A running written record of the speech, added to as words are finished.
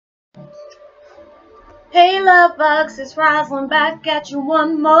Hey love bugs, it's Roslynn back at you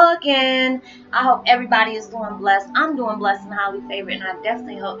one more again. I hope everybody is doing blessed. I'm doing blessed and highly favored, and I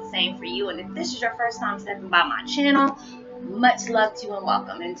definitely hope the same for you. And if this is your first time stepping by my channel, much love to you and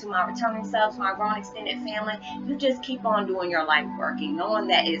welcome. And to my returning subs, my grown extended family, you just keep on doing your life working, knowing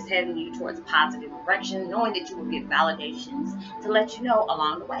that it's heading you towards a positive direction, knowing that you will get validations to let you know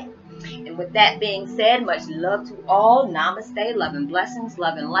along the way. And with that being said, much love to all. Namaste, love and blessings,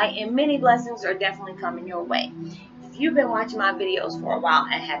 love and light, and many blessings are definitely coming your way. If you've been watching my videos for a while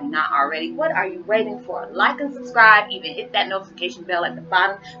and have not already, what are you waiting for? Like and subscribe, even hit that notification bell at the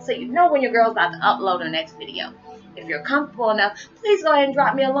bottom so you know when your girl's about to upload her next video. If you're comfortable enough, please go ahead and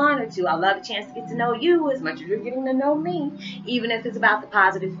drop me a line or two. I love a chance to get to know you as much as you're getting to know me, even if it's about the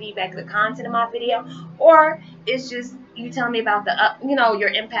positive feedback of the content of my video, or it's just you telling me about the your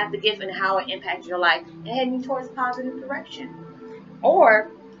empath, the gift, and how it impacts your life and heading you towards a positive direction. Or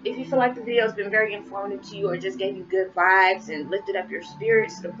if you feel like the video has been very informative to you or just gave you good vibes and lifted up your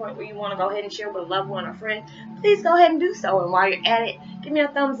spirits to the point where you want to go ahead and share with a loved one or friend, please go ahead and do so. And while you're at it, give me a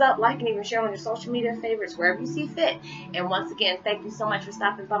thumbs up, like, and even share on your social media favorites wherever you see fit. And once again, thank you so much for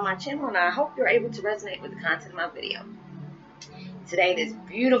stopping by my channel, and I hope you're able to resonate with the content of my video. Today, this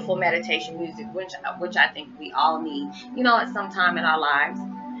beautiful meditation music, which I think we all need, at some time in our lives.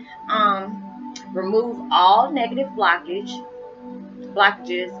 Remove all negative blockages,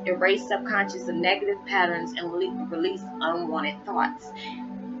 erase subconscious and negative patterns, and release unwanted thoughts.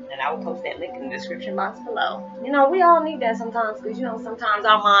 And I will post that link in the description box below. We all need that sometimes because, sometimes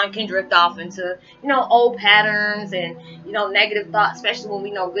our mind can drift off into, old patterns and, negative thoughts, especially when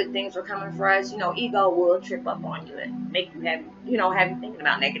we know good things are coming for us. Ego will trip up on you and make you have you thinking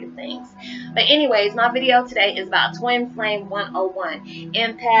about negative things. But anyways, my video today is about Twin Flame 101.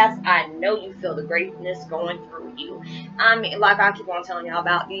 Empaths, I know you feel the greatness going through you. I mean, like I keep on telling y'all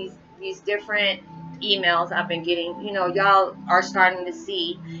about these different emails I've been getting. Y'all are starting to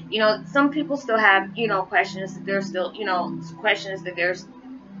see, some people still have, questions that they're still, questions that they're,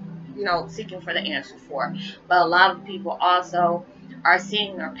 seeking for the answers for. But a lot of people also are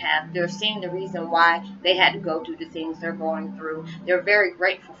seeing their path. They're seeing the reason why they had to go through the things they're going through. They're very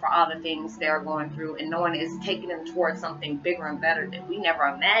grateful for all the things they're going through, and knowing it's taking them towards something bigger and better that we never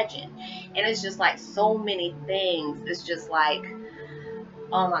imagined. And it's just like so many things. It's just like,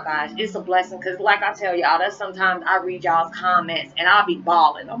 oh my gosh, it's a blessing. Because like I tell y'all, that sometimes I read y'all's comments and I'll be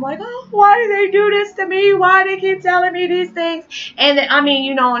bawling. I'm like, oh, why do they do this to me? Why they keep telling me these things? And I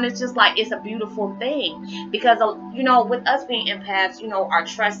mean, and it's just like, it's a beautiful thing. Because, with us being empaths, our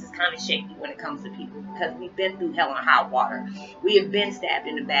trust is kind of shaky when it comes to people. Because we've been through hell and high water. We have been stabbed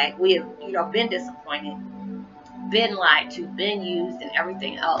in the back. We have, been disappointed, been lied to, been used, and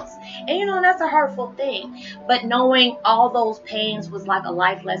everything else. And that's a hurtful thing. But knowing all those pains was like a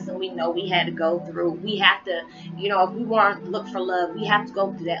life lesson we know we had to go through. We have to, if we want to look for love, we have to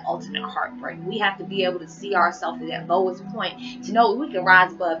go through that ultimate heartbreak. We have to be able to see ourselves at that lowest point to know we can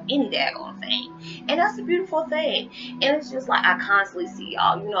rise above any daggone thing. And that's a beautiful thing. And it's just like I constantly see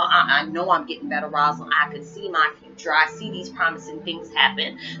y'all. I know I'm getting better, Roslynn. I can see my future. I see these promising things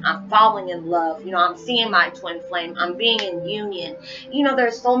happen. I'm falling in love. I'm seeing my twin flame. I'm being in union.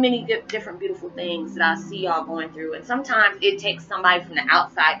 There's so many different beautiful things that I see y'all going through. And sometimes it takes somebody from the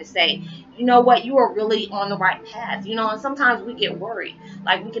outside to say, you know what, you are really on the right path. And sometimes we get worried.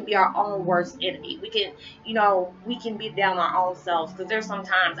 Like, we can be our own worst enemy. We can, we can beat down our own selves. Because there's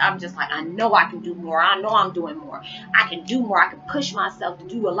sometimes I'm just like, I know I can do more. I know I'm doing more. I can do more. I can push myself to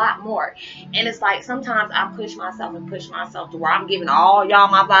do a lot more. And it's like, sometimes I push myself to where I'm giving all y'all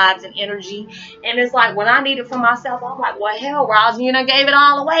my vibes and energy. And it's like, when I need it for myself, I'm like, well, hell, Roslynn, you done gave it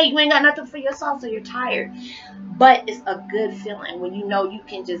all away. You ain't got nothing for yourself, so you're tired. But it's a good feeling when you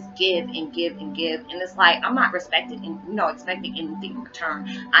can just give and give and give. And it's like, I'm not expecting anything in return.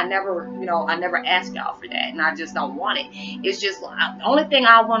 I never ask y'all for that, and I just don't want it. It's just the only thing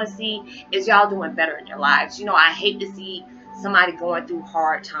I want to see is y'all doing better in your lives. I hate to see somebody going through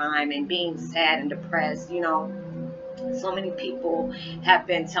hard time and being sad and depressed. So many people have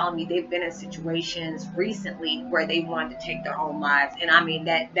been telling me they've been in situations recently where they wanted to take their own lives. And I mean,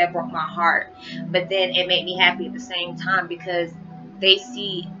 that broke my heart. But then it made me happy at the same time, because they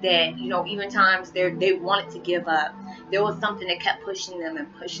see that, even times they wanted to give up, there was something that kept pushing them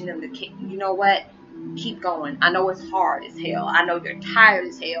to keep, keep going. I know it's hard as hell. I know you're tired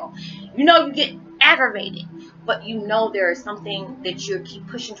as hell. You get aggravated. But there is something that you keep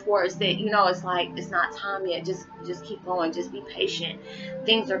pushing towards that, it's like, it's not time yet. Just keep going. Just be patient.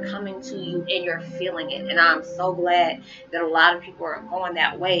 Things are coming to you and you're feeling it. And I'm so glad that a lot of people are going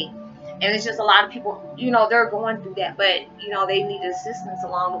that way. And it's just a lot of people, you know, they're going through that, but, you know, they need assistance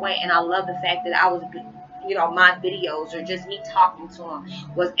along the way. And I love the fact that I was, you know, my videos or just me talking to them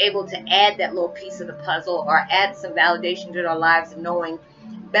was able to add that little piece of the puzzle or add some validation to their lives and knowing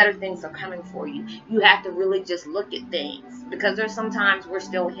better things are coming for you. You have to really just look at things, because there's sometimes we're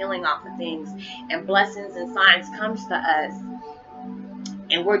still healing off of things and blessings and signs comes to us.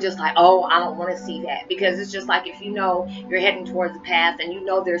 And we're just like, oh, I don't want to see that. Because it's just like, if you know you're heading towards the path and you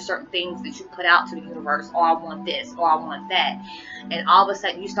know there's certain things that you put out to the universe, oh, I want this, oh, I want that. And all of a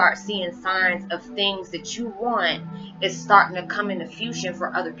sudden you start seeing signs of things that you want is starting to come into fusion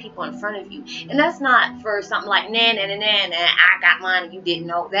for other people in front of you. And that's not for something like, nah, I got mine and you didn't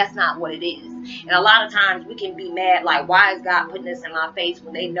know. That's not what it is. And a lot of times we can be mad, like, why is God putting this in my face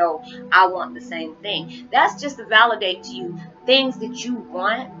when they know I want the same thing? That's just to validate to you things that you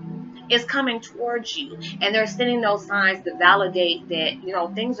want is coming towards you, and they're sending those signs to validate that, you know,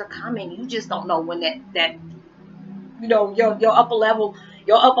 things are coming. You just don't know when that you know, your upper level,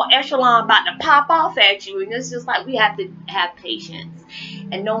 your upper echelon about to pop off at you. And it's just like, we have to have patience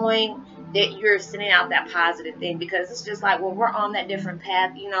and knowing that you're sending out that positive thing, because it's just like when we're on that different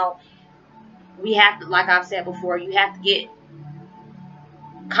path, you know, we have to, like I've said before, you have to get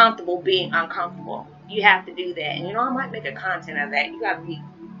comfortable being uncomfortable. You have to do that. And, you know, I might make a content of that. You got to be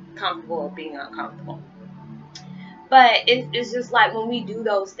comfortable with being uncomfortable. But it's just like when we do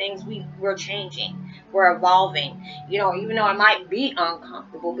those things, we're changing. We're evolving. You know, even though it might be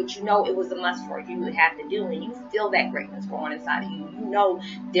uncomfortable, but you know it was a must for you to have to do. And you feel that greatness growing inside of you. You know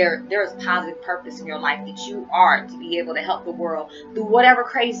there's positive purpose in your life that you are to be able to help the world through whatever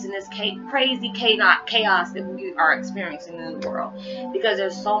craziness, crazy chaos that we are experiencing in the world. Because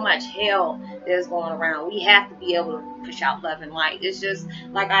there's so much hell that's going around. We have to be able to push out love and light. It's just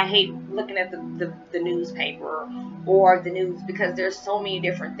like, I hate looking at the newspaper or the news, because there's so many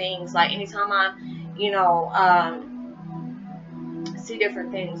different things. Like anytime I, you know, see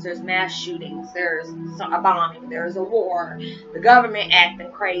different things, there's mass shootings, there's a bombing, there's a war, the government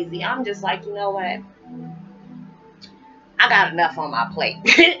acting crazy. I'm just like, you know what? I got enough on my plate.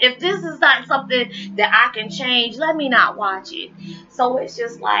 If this is not something that I can change, let me not watch it. So it's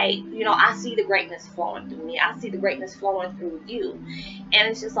just like, you know, I see the greatness flowing through me. I see the greatness flowing through you. And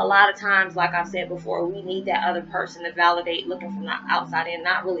it's just a lot of times, like I said before, we need that other person to validate, looking from the outside in,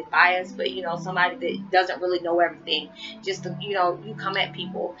 not really biased, but, you know, somebody that doesn't really know everything. Just to, you know, you come at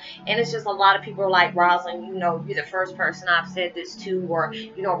people. And it's just a lot of people are like, Roslynn, you know, you're the first person I've said this to. Or,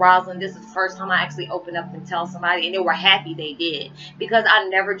 you know, Roslynn, this is the first time I actually opened up and tell somebody. And they were happy they did, because I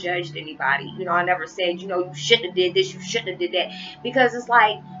never judged anybody. You know, I never said, you know, you shouldn't have did this, you shouldn't have did that, because it's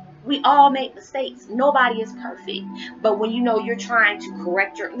like, we all make mistakes. Nobody is perfect. But when you know you're trying to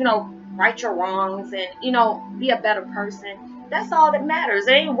correct your, you know, right your wrongs and, you know, be a better person, that's all that matters.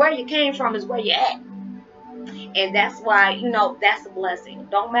 It ain't where you came from, is where you're at. And that's why, you know, that's a blessing.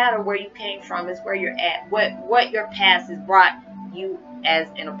 Don't matter where you came from, it's where you're at. What your past has brought you as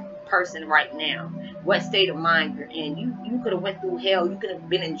a person right now. What state of mind you're in. You could have went through hell. You could have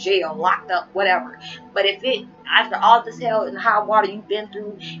been in jail, locked up, whatever. But if it, after all this hell and high water you've been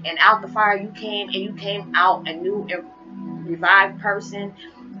through, and out the fire you came, and you came out a new and revived person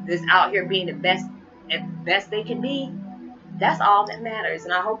that's out here being the best they can be, that's all that matters.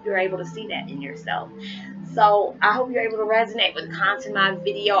 And I hope you're able to see that in yourself. So I hope you're able to resonate with the content of my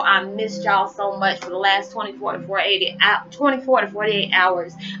video. I missed y'all so much for the last 24 to 48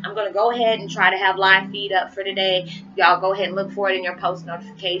 hours. I'm going to go ahead and try to have live feed up for today. Y'all go ahead and look for it in your post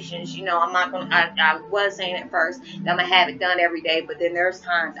notifications. You know, I'm not going to, I was saying at first that I'm going to have it done every day. But then there's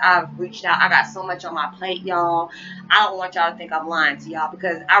times I've reached out. I got so much on my plate, y'all. I don't want y'all to think I'm lying to y'all,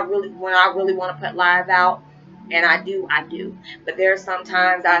 because when I really want to put live out, and I do. But there's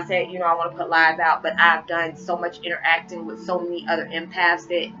sometimes I say, you know, I want to put live out, but I've done so much interacting with so many other empaths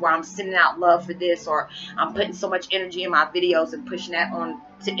that where I'm sending out love for this, or I'm putting so much energy in my videos and pushing that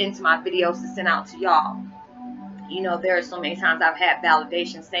into my videos to send out to y'all. You know, there are so many times I've had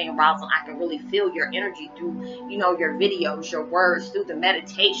validation saying, Roslynn, I can really feel your energy through, you know, your videos, your words, through the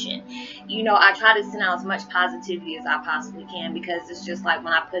meditation. You know, I try to send out as much positivity as I possibly can, because it's just like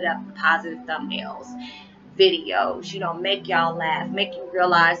when I put up the positive thumbnails, videos, you know, make y'all laugh, make you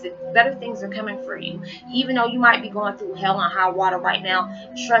realize that better things are coming for you. Even though you might be going through hell and high water right now,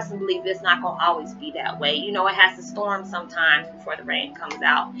 trust and believe it's not going to always be that way. You know, it has to storm sometimes before the rain comes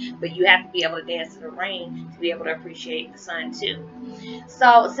out, but you have to be able to dance in the rain to be able to appreciate the sun too.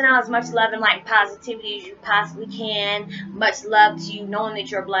 So send out as much love and light and positivity as you possibly can. Much love to you, knowing that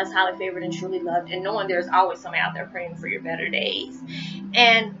you're blessed, highly favored, and truly loved, and knowing there's always somebody out there praying for your better days.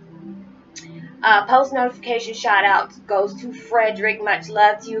 And Post notification shout out goes to Frederick. Much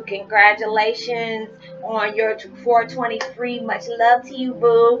love to you. Congratulations on your 423. Much love to you,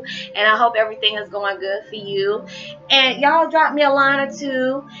 boo. And I hope everything is going good for you. And y'all drop me a line or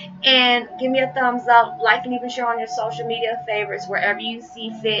two and give me a thumbs up, like, and even share on your social media favorites wherever you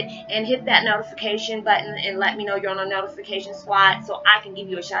see fit, and hit that notification button and let me know you're on a notification squad so I can give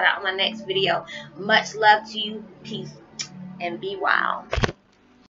you a shout out on my next video. Much love to you. Peace and be wild.